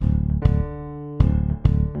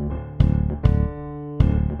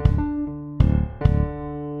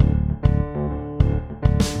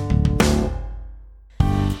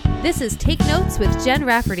This is Take Notes with Jen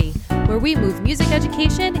Rafferty, where we move music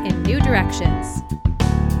education in new directions.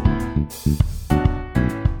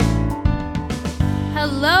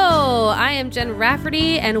 Hello, I am Jen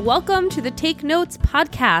Rafferty, and welcome to the Take Notes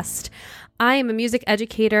podcast. I am a music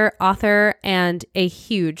educator, author, and a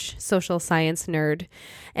huge social science nerd.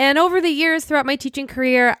 And over the years throughout my teaching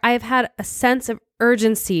career, I have had a sense of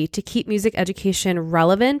urgency to keep music education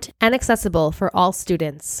relevant and accessible for all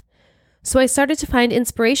students. So I started to find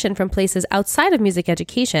inspiration from places outside of music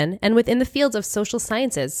education and within the fields of social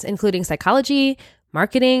sciences, including psychology,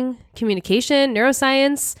 marketing, communication,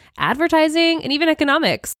 neuroscience, advertising, and even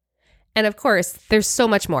economics. And of course, there's so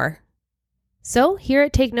much more. So here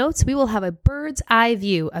at Take Notes, we will have a bird's eye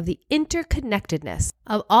view of the interconnectedness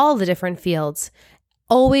of all the different fields,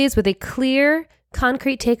 always with a clear,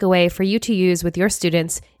 concrete takeaway for you to use with your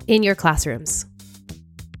students in your classrooms.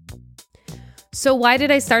 So why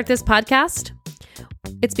did I start this podcast?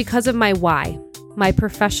 It's because of my why, my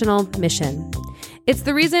professional mission. It's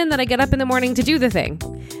the reason that I get up in the morning to do the thing.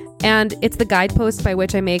 And it's the guidepost by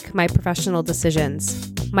which I make my professional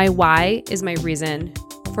decisions. My why is my reason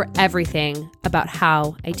for everything about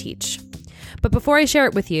how I teach. But before I share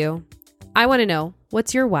it with you, I want to know,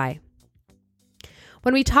 what's your why?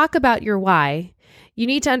 When we talk about your why, you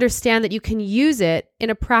need to understand that you can use it in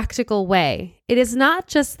a practical way. It is not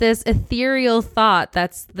just this ethereal thought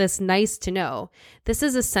that's this nice to know. This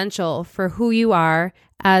is essential for who you are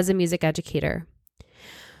as a music educator.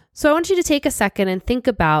 So I want you to take a second and think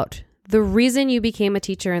about the reason you became a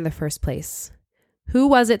teacher in the first place. Who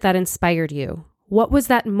was it that inspired you? What was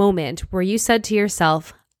that moment where you said to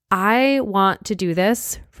yourself, I want to do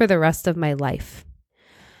this for the rest of my life?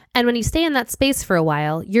 And when you stay in that space for a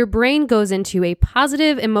while, your brain goes into a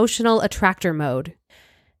positive emotional attractor mode.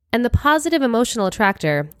 And the positive emotional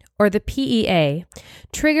attractor, or the PEA,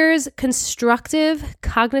 triggers constructive,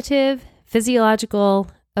 cognitive,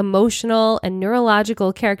 physiological, emotional, and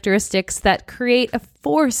neurological characteristics that create a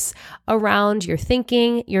force around your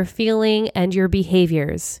thinking, your feeling, and your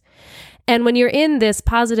behaviors. And when you're in this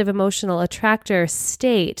positive emotional attractor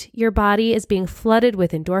state, your body is being flooded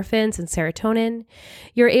with endorphins and serotonin.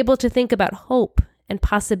 You're able to think about hope and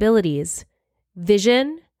possibilities,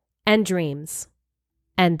 vision and dreams.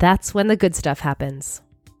 And that's when the good stuff happens.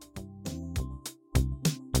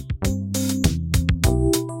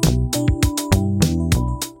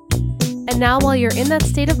 And now, while you're in that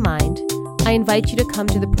state of mind, I invite you to come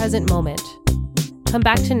to the present moment. Come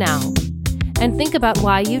back to now and think about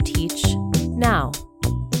why you teach now.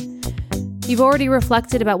 You've already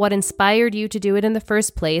reflected about what inspired you to do it in the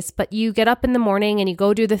first place, but you get up in the morning and you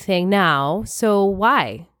go do the thing now. So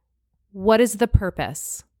why? What is the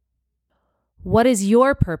purpose? What is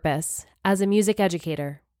your purpose as a music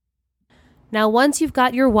educator? Now, once you've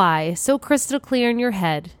got your why so crystal clear in your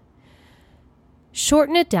head,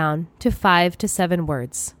 shorten it down to 5 to 7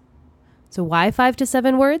 words. So why 5 to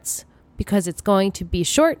 7 words? Because it's going to be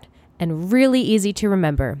short and really easy to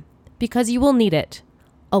remember, because you will need it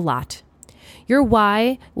a lot. Your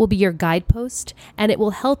why will be your guidepost, and it will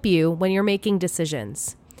help you when you're making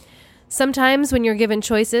decisions. Sometimes when you're given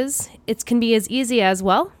choices, it can be as easy as,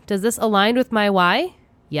 well, does this align with my why?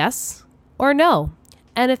 Yes or no?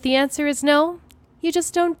 And if the answer is no, you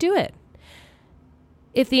just don't do it.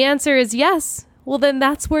 If the answer is yes, well, then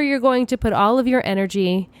that's where you're going to put all of your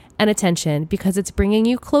energy and attention, because it's bringing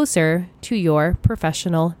you closer to your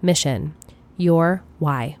professional mission, your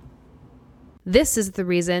why. This is the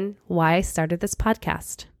reason why I started this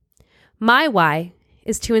podcast. My why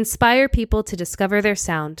is to inspire people to discover their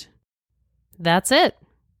sound. That's it.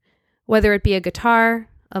 Whether it be a guitar,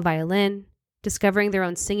 a violin, discovering their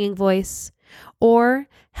own singing voice, or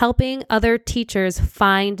helping other teachers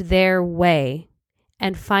find their way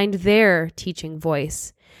and find their teaching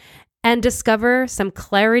voice, and discover some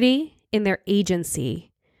clarity in their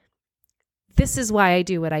agency. This is why I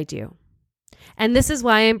do what I do. And this is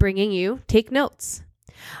why I'm bringing you Take Notes.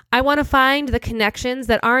 I want to find the connections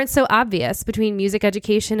that aren't so obvious between music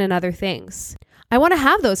education and other things. I want to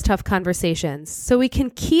have those tough conversations so we can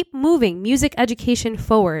keep moving music education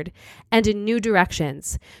forward and in new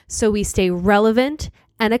directions, so we stay relevant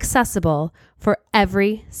and accessible for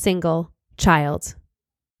every single child.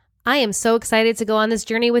 I am so excited to go on this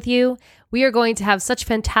journey with you. We are going to have such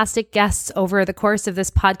fantastic guests over the course of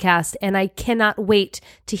this podcast, and I cannot wait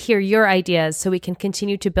to hear your ideas so we can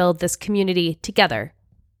continue to build this community together.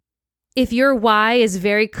 If your why is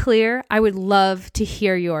very clear, I would love to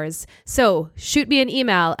hear yours. So shoot me an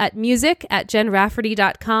email at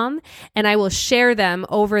music@jenrafferty.com and I will share them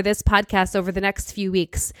over this podcast over the next few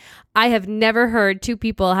weeks. I have never heard two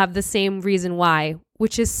people have the same reason why,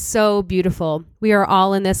 which is so beautiful. We are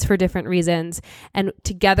all in this for different reasons, and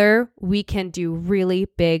together we can do really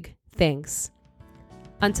big things.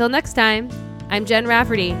 Until next time, I'm Jen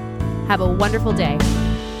Rafferty. Have a wonderful day.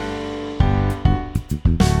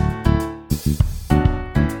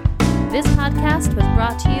 This podcast was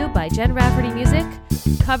brought to you by Jen Rafferty Music,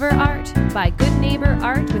 cover art by Good Neighbor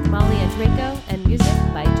Art with Molly Andreyko, and music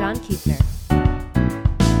by John Kiefner.